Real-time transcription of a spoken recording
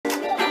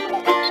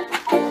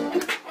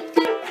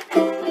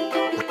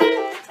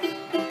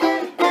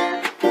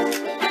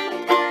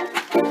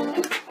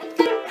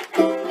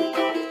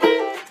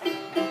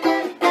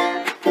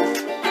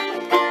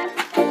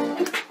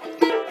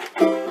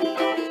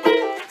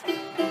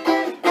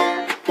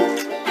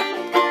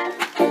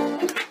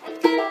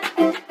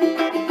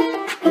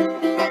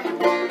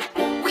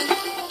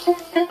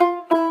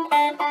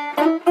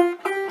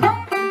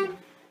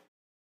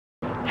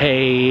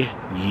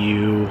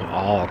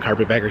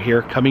Carpetbagger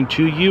here, coming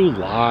to you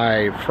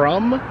live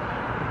from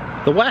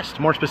the West.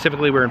 More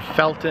specifically, we're in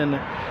Felton,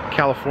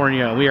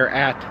 California. We are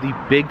at the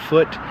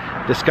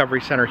Bigfoot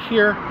Discovery Center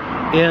here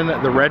in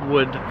the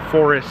redwood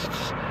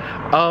forests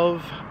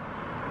of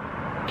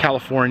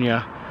California,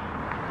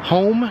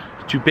 home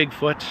to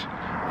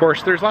Bigfoot. Of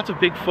course, there's lots of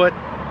Bigfoot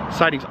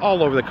sightings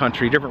all over the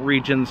country. Different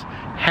regions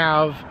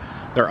have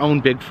their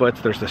own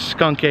Bigfoots. There's the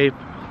skunk ape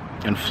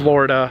in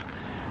Florida,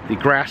 the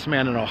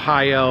grassman in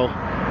Ohio,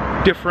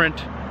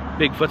 different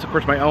Bigfoots. Of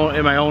course,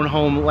 in my own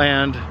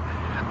homeland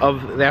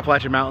of the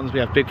Appalachian Mountains, we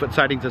have Bigfoot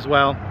sightings as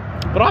well.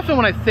 But often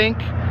when I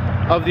think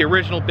of the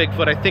original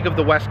Bigfoot, I think of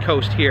the West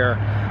Coast here,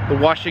 the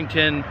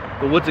Washington,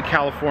 the woods of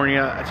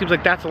California. It seems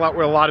like that's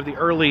where a lot of the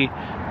early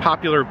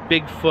popular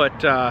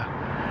Bigfoot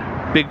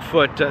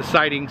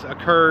sightings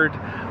occurred.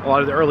 A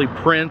lot of the early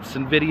prints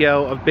and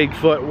video of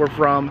Bigfoot were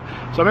from.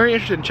 So I'm very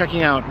interested in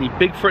checking out the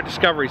Bigfoot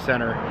Discovery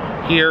Center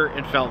here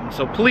in Felton.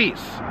 So please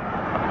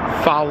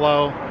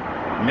follow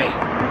me.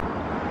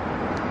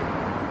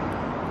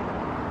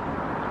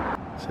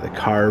 See the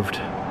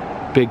carved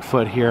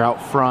Bigfoot here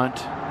out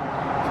front.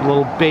 A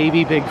little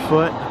baby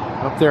Bigfoot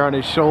up there on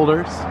his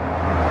shoulders.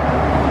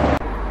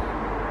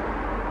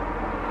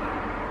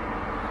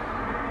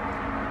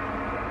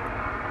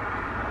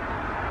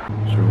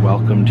 So we're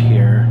welcomed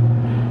here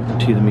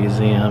to the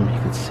museum. You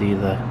can see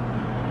the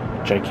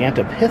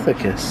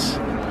Gigantopithecus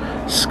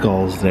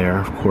skulls there.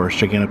 Of course,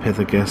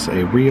 Gigantopithecus,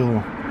 a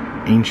real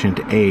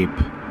ancient ape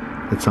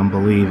that some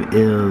believe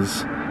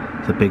is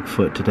the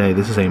Bigfoot today.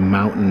 This is a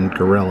mountain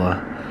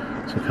gorilla,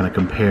 so it kind of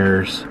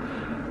compares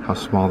how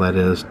small that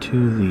is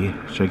to the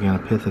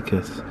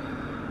Gigantopithecus.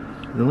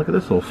 And then look at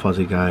this little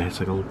fuzzy guy. It's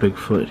like a little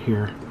Bigfoot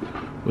here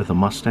with a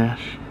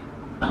mustache.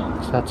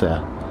 So that's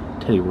a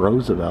Teddy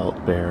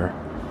Roosevelt bear.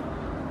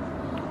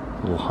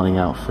 Little hunting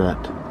outfit.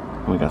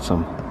 And we got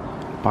some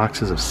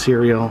boxes of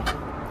cereal,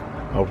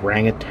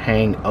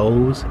 orangutan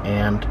O's,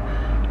 and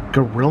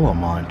gorilla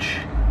munch.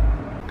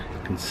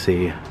 You can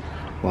see a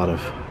lot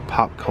of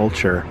pop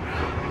culture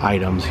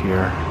items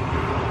here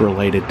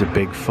related to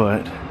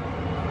Bigfoot.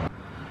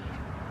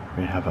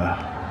 We have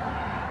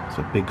it's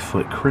a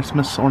Bigfoot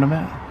Christmas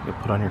ornament you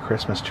put on your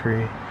Christmas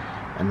tree,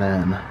 and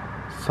then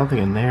something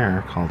in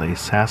there called a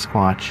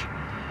Sasquatch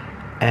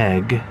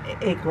egg.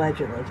 Egg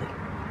allegedly.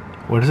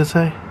 What does it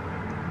say?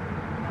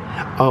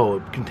 Oh,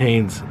 it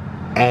contains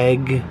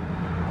egg.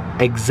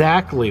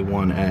 Exactly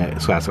one egg.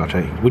 Sasquatch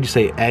egg. Would you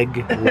say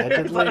egg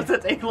allegedly? It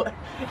says egg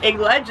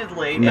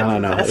allegedly. No,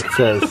 it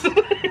says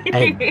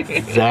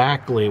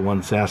exactly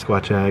one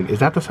Sasquatch egg. Is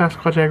that the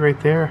Sasquatch egg right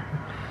there?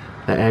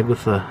 The egg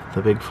with the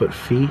Bigfoot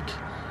feet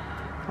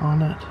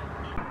on it.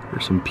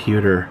 There's some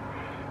pewter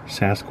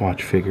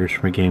Sasquatch figures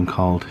from a game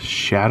called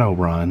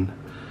Shadowrun.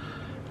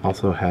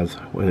 Also has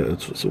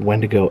it's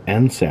Wendigo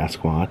and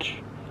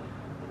Sasquatch.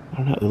 I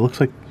don't know. It looks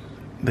like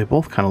they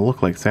both kind of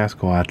look like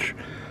Sasquatch.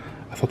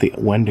 I thought the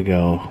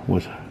Wendigo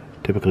was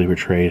typically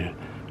portrayed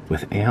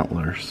with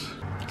antlers.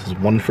 This is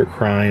One for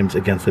Crimes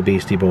Against the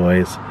Beastie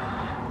Boys.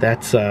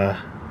 That's the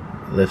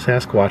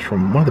Sasquatch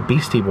from one of the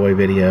Beastie Boy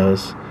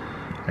videos.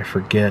 I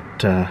forget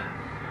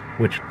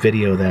which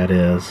video that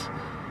is.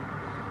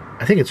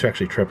 I think it's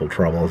actually Triple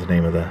Trouble is the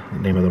name of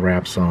the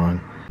rap song.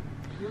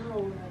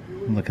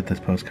 Look at this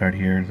postcard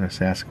here.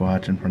 There's a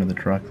Sasquatch in front of the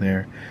truck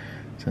there.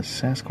 It says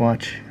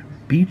Sasquatch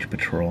Beach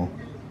Patrol.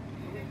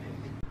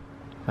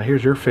 Now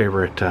here's your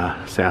favorite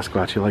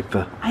Sasquatch. You like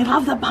the... I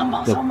love the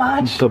Bumble so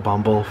much. The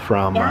Bumble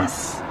from...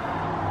 Yes.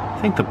 I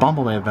think the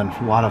Bumble may have been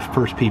a lot of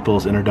first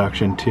people's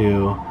introduction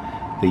to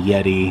the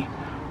Yeti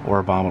or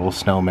Abominable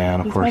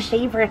Snowman. Of course, my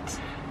favorite.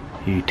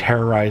 He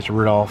terrorized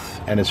Rudolph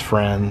and his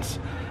friends.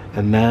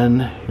 And then,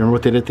 you remember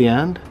what they did at the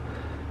end?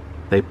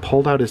 They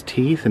pulled out his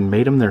teeth and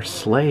made him their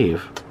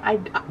slave.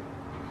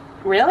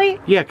 Really?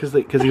 Yeah, because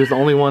he was the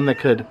only one that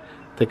could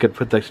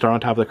put the star on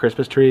top of the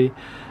Christmas tree.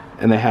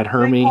 And they had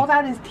Hermie. He pulled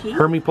out his teeth?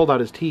 Hermie pulled out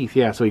his teeth,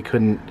 yeah, so he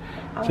couldn't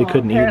eat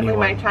anyone. Apparently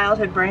my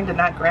childhood brain did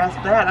not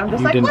grasp that. I'm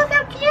just like, look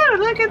how cute!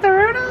 Look at the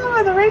Rudolph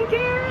and the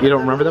reindeer. You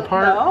don't remember the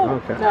part? No,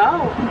 okay.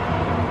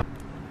 no.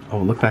 Oh,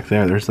 look back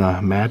there. There's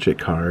the magic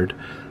card.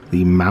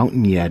 The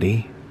Mountain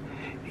Yeti.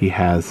 He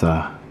has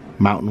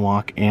Mountain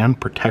Walk and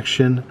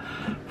Protection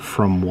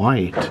from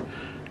White.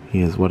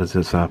 He is, what is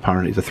his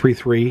power? He's a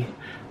 3/3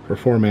 for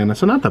 4 mana.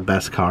 So not the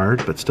best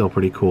card, but still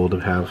pretty cool to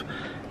have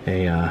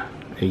a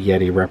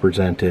Yeti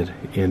represented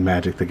in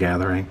Magic the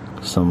Gathering.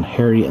 Some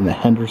Harry and the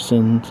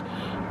Hendersons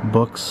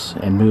books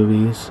and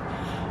movies.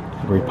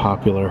 Very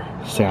popular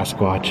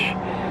Sasquatch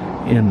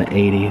in the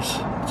 80s.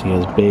 So he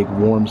has a big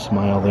warm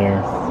smile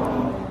there.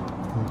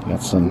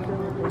 Got some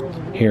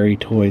Harry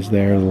toys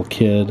there, a little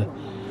kid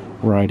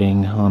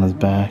riding on his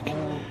back.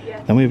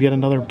 Then we have yet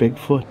another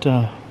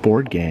Bigfoot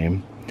board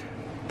game.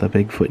 The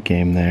Bigfoot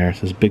game there. It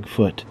says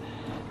Bigfoot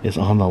is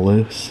on the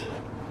loose.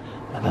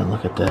 And then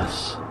look at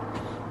this.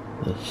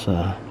 This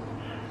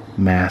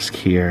mask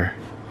here.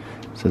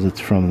 It says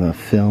it's from the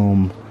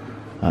film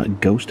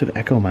Ghost of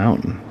Echo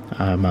Mountain.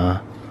 I'm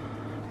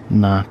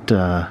not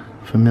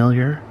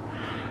familiar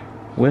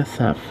with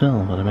that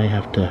film, but I may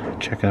have to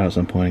check it out at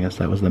some point. I guess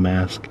that was the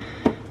mask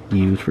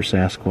used for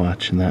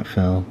Sasquatch in that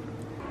film.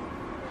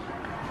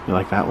 You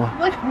like that one?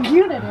 Look how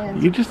cute it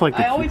is. You just like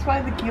the I always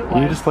find the cute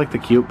ones. You just like the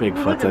cute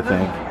Bigfoots, I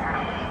think.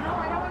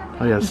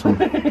 Oh yeah, some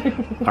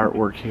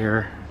artwork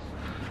here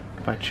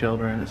by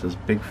children. It says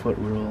Bigfoot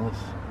rules.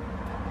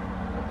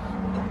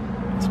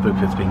 This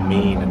Bigfoot's being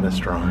mean in this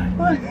drawing.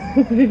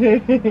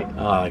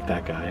 Oh, I like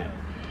that guy.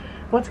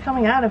 What's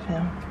coming out of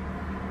him?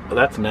 Well,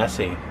 that's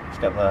Nessie. He's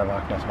got the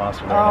Loch Ness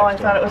Monster there. Oh, I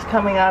thought it was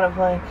coming out of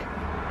like...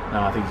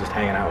 No, I think he's just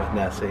hanging out with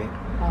Nessie.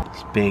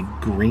 This big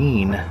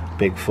green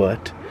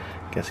Bigfoot.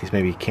 Guess he's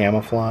maybe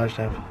camouflaged.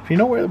 If you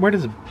know where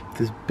does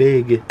this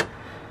big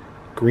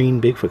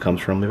green Bigfoot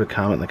comes from, leave a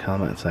comment in the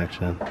comment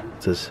section.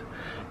 It says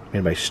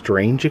made by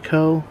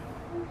Strangico.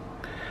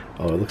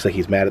 Oh, it looks like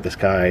he's mad at this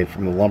guy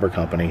from the lumber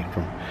company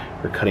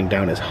for cutting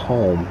down his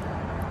home.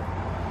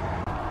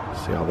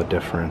 See all the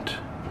different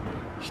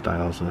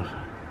styles of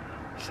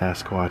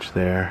Sasquatch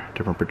there,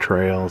 different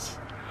portrayals.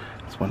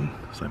 This one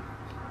is like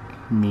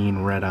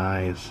mean red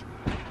eyes.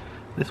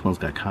 This one's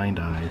got kind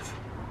eyes.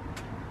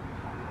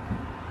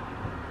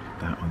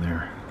 That one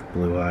there, the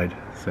blue-eyed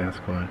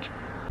Sasquatch.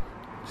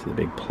 See the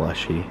big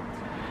plushy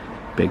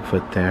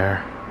Bigfoot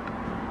there,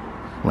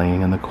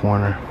 laying in the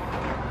corner.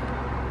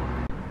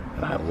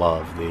 And I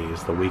love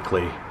these, the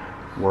weekly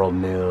world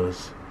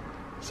news.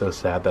 So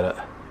sad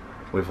that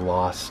we've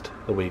lost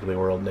the weekly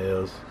world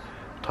news.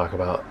 Talk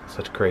about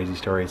such crazy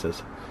stories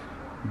as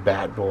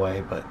Bat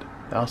Boy, but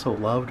I also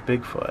loved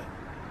Bigfoot.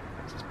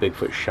 This is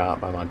Bigfoot shot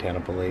by Montana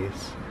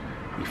police.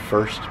 The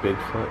first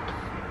Bigfoot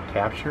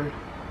captured.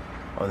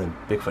 Oh, and then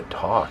Bigfoot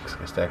talks. I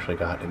guess they actually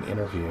got an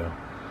interview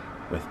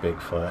with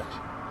Bigfoot.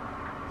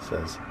 It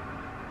says,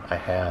 I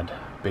had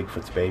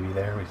Bigfoot's baby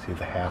there. We see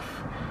the half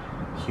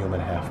human,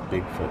 half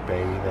Bigfoot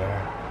baby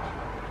there.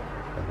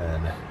 And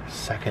then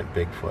second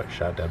Bigfoot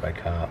shot dead by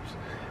cops.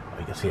 Oh,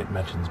 you can see it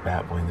mentions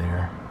Bat Boy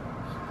there.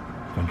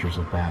 Adventures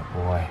of Bat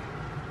Boy.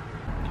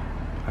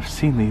 I've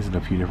seen these in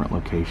a few different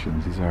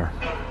locations. These are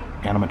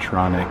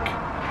animatronic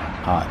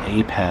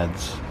ape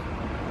heads.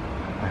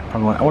 I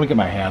want to get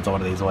my hands on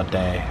one of these one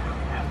day.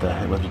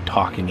 It was a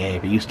talking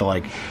ape. It used to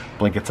like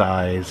blink its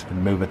eyes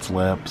and move its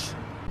lips.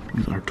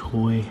 These are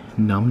toy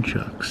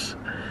nunchucks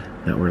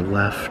that were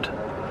left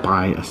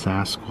by a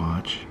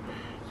Sasquatch.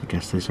 I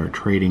guess these are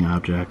trading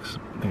objects.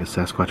 I guess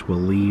Sasquatch will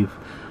leave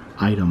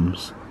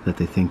items that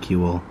they think you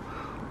will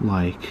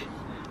like.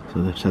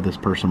 So they've said this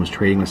person was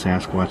trading a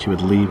Sasquatch. He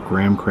would leave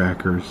graham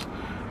crackers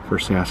for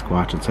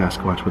Sasquatch, and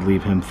Sasquatch would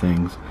leave him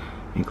things,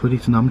 including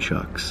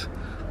nunchucks.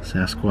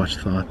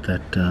 Sasquatch thought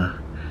that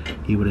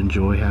he would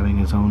enjoy having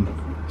his own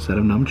set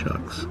of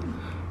nunchucks.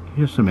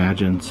 You just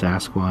imagine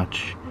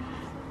Sasquatch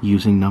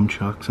using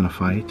nunchucks in a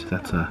fight.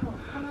 That's a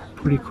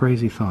pretty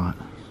crazy thought.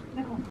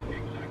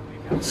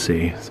 Let's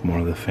see, some more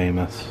of the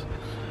famous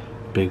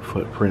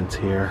Bigfoot prints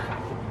here.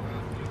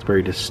 It's a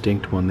very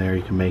distinct one there.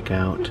 You can make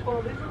out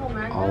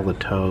all the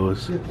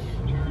toes.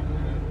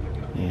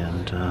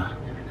 And I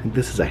think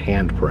this is a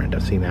handprint.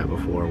 I've seen that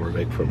before where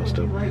Bigfoot must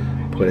have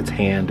put its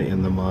hand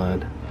in the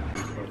mud.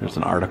 There's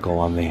an article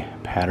on the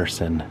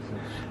Patterson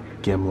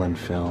Gimlin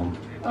film.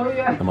 Oh,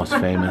 yeah. The most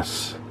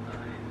famous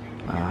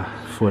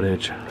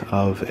footage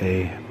of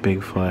a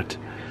Bigfoot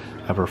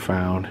ever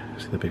found.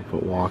 See the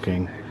Bigfoot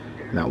walking.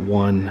 And that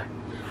one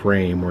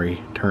frame where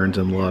he turns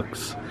and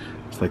looks.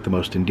 It's like the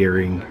most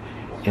endearing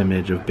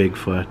image of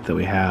Bigfoot that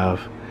we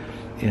have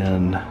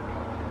in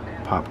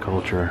pop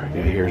culture.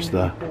 Yeah, here's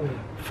the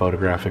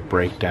photographic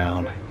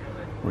breakdown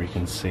where you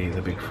can see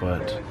the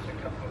Bigfoot,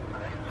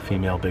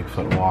 female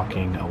Bigfoot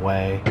walking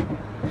away.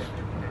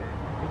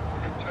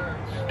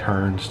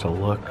 Turns to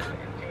look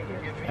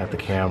at the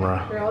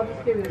camera,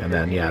 and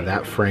then yeah,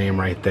 that frame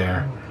right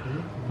there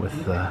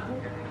with the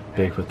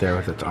Bigfoot there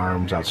with its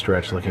arms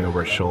outstretched looking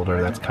over its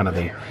shoulder. That's kind of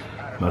the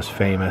most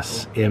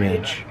famous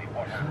image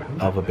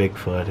of a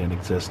Bigfoot in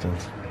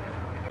existence.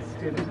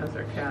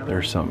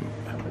 There's some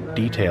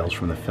details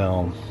from the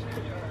film,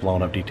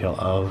 blown up detail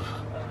of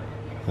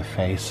the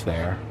face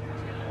there,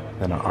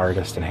 then an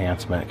artist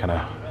enhancement kind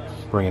of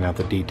bringing out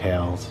the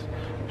details,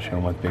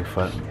 showing what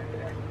Bigfoot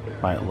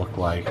might look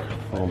like,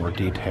 a little more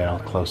detail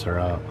closer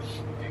up.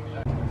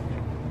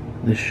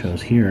 This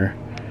shows here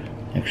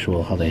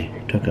how they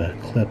took a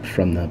clip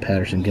from the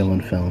Patterson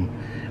Gimlin film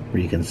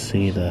where you can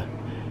see the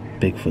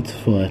Bigfoot's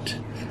foot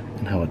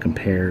and how it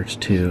compares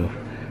to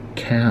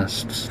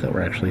casts that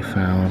were actually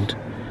found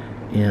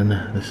in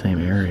the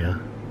same area.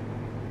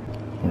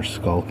 More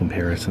skull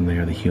comparison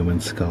there, the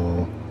human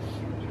skull,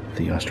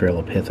 the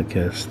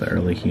Australopithecus, the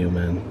early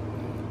human.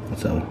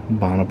 It's a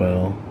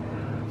bonobo.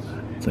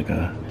 It's like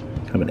a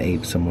kind of an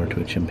ape similar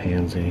to a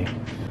chimpanzee.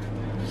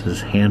 This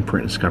is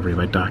handprint discovery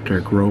by Dr.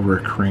 Grover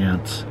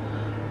Krantz.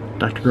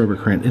 Dr. Grover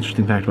Krantz,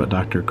 interesting fact about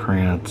Dr.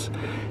 Krantz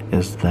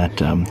is that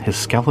his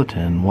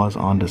skeleton was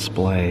on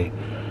display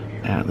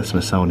at the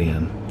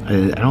Smithsonian.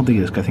 I don't think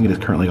it is, I think it is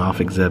currently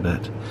off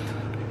exhibit,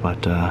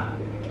 but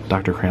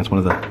Dr. Krantz, one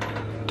of the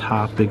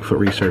top Bigfoot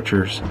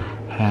researchers,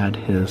 had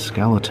his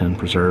skeleton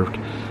preserved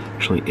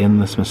actually in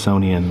the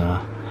Smithsonian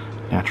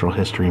Natural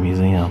History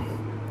Museum.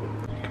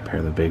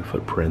 Compare the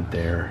Bigfoot print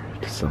there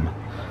to some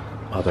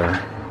other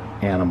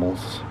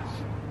animals.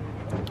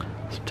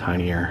 Some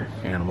tinier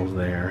animals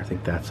there. I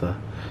think that's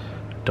a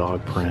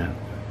dog print.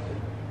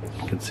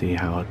 You can see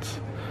how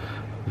it's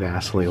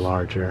vastly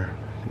larger.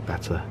 I think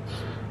that's a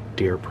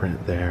deer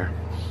print there.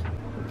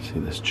 See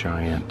this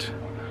giant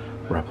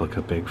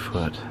replica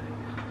Bigfoot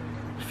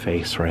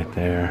face right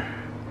there.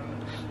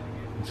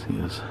 You can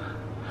see his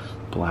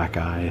black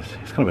eyes.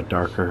 He's kind of a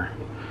darker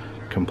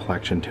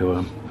complexion to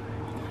him.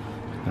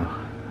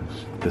 Now,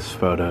 this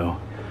photo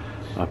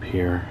up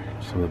here,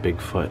 some of the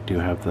Bigfoot do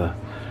have the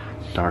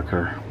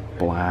darker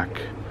black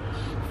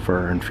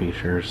fur and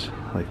features,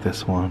 like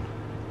this one.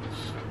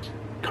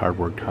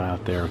 Cardboard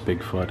cutout there of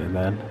Bigfoot, and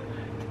then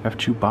you have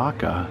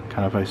Chewbacca,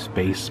 kind of a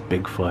space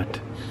Bigfoot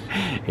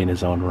in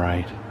his own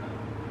right.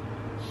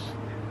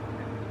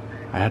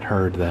 I had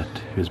heard that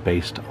he was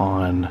based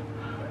on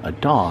a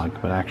dog,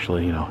 but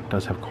actually, you know, it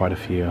does have quite a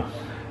few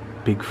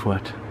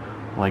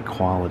Bigfoot-like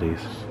qualities.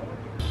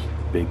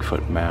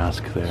 Bigfoot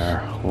mask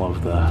there.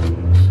 Love the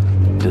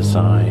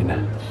design.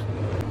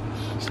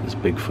 This is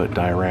Bigfoot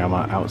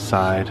diorama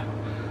outside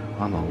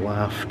on the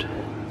left.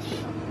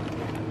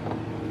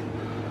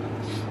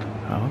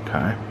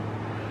 Okay.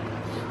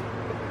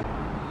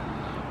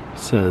 It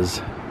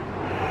says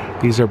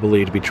these are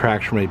believed to be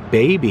tracks from a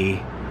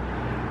baby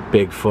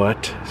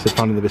Bigfoot. So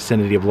found in the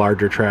vicinity of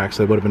larger tracks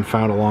that would have been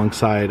found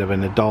alongside of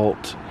an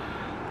adult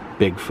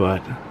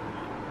Bigfoot.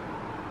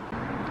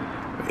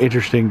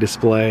 Interesting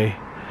display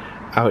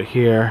out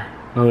here.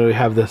 Not only we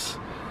have this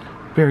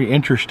very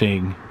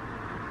interesting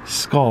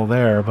skull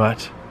there,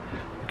 but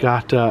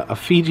got a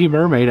Fiji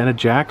mermaid and a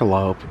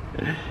jackalope.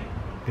 You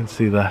can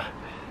see the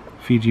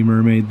Fiji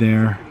mermaid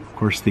there. Of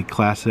course, the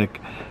classic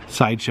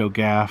sideshow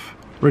gaff,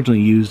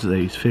 originally used as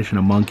a fish and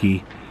a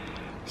monkey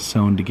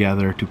sewn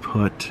together to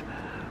put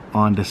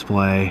on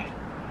display.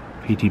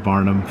 P.T.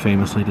 Barnum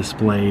famously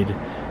displayed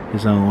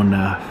his own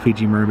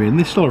Fiji mermaid, and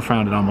they still are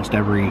found at almost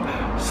every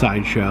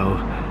sideshow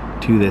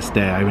to this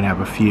day. I even have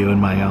a few in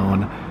my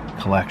own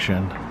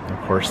collection. And of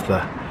course, the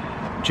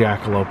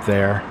jackalope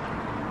there,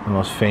 the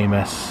most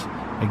famous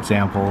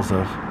examples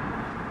of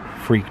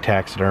freak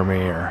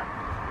taxidermy or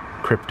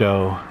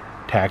crypto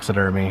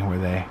taxidermy, where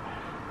they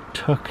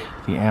took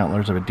the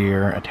antlers of a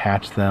deer,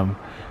 attached them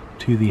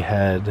to the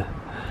head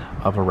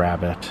of a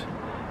rabbit,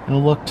 and it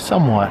looked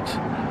somewhat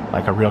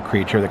like a real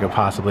creature that could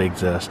possibly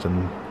exist,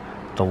 and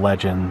the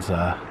legends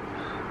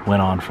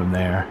went on from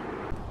there.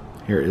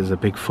 Here is a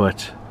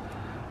Bigfoot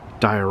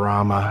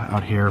diorama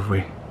out here. If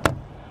we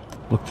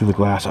look through the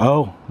glass,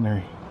 oh, there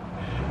you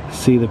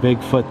see the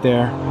Bigfoot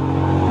there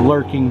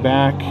lurking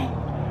back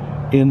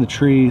in the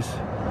trees.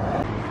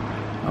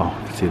 Oh,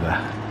 you can see the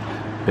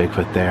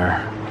Bigfoot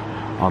there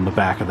on the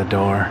back of the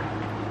door.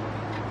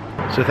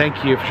 So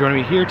thank you for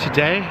joining me here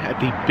today at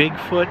the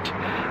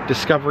Bigfoot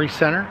Discovery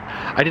Center.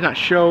 I did not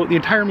show the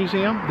entire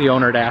museum. The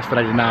owner had asked that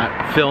I did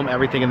not film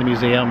everything in the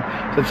museum,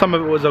 so some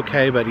of it was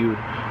okay, but he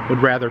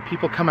would rather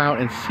people come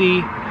out and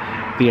see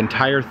the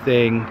entire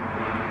thing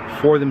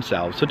for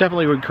themselves. So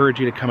definitely would encourage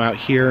you to come out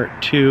here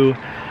to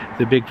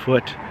the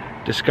Bigfoot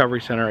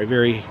Discovery Center, a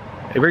very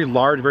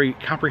large, very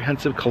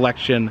comprehensive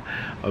collection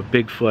of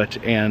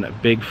Bigfoot and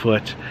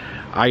Bigfoot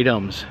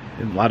items.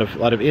 A lot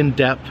of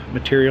in-depth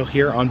material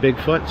here on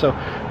Bigfoot, so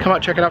come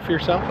out, check it out for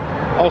yourself.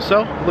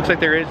 Also, it looks like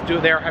they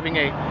are having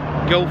a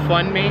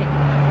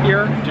GoFundMe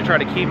here to try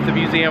to keep the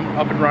museum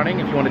up and running,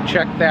 if you want to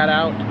check that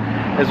out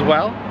as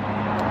well.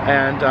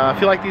 And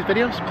if you like these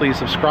videos, please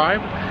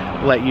subscribe,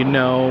 let you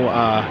know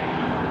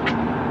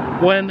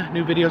when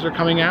new videos are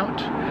coming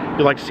out. If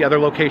you'd like to see other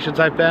locations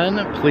I've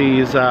been,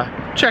 please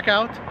check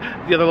out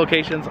the other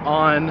locations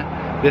on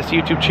this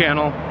YouTube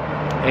channel.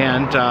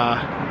 And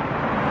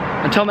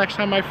until next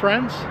time, my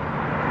friends,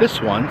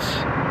 this one's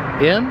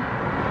in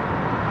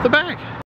the bag.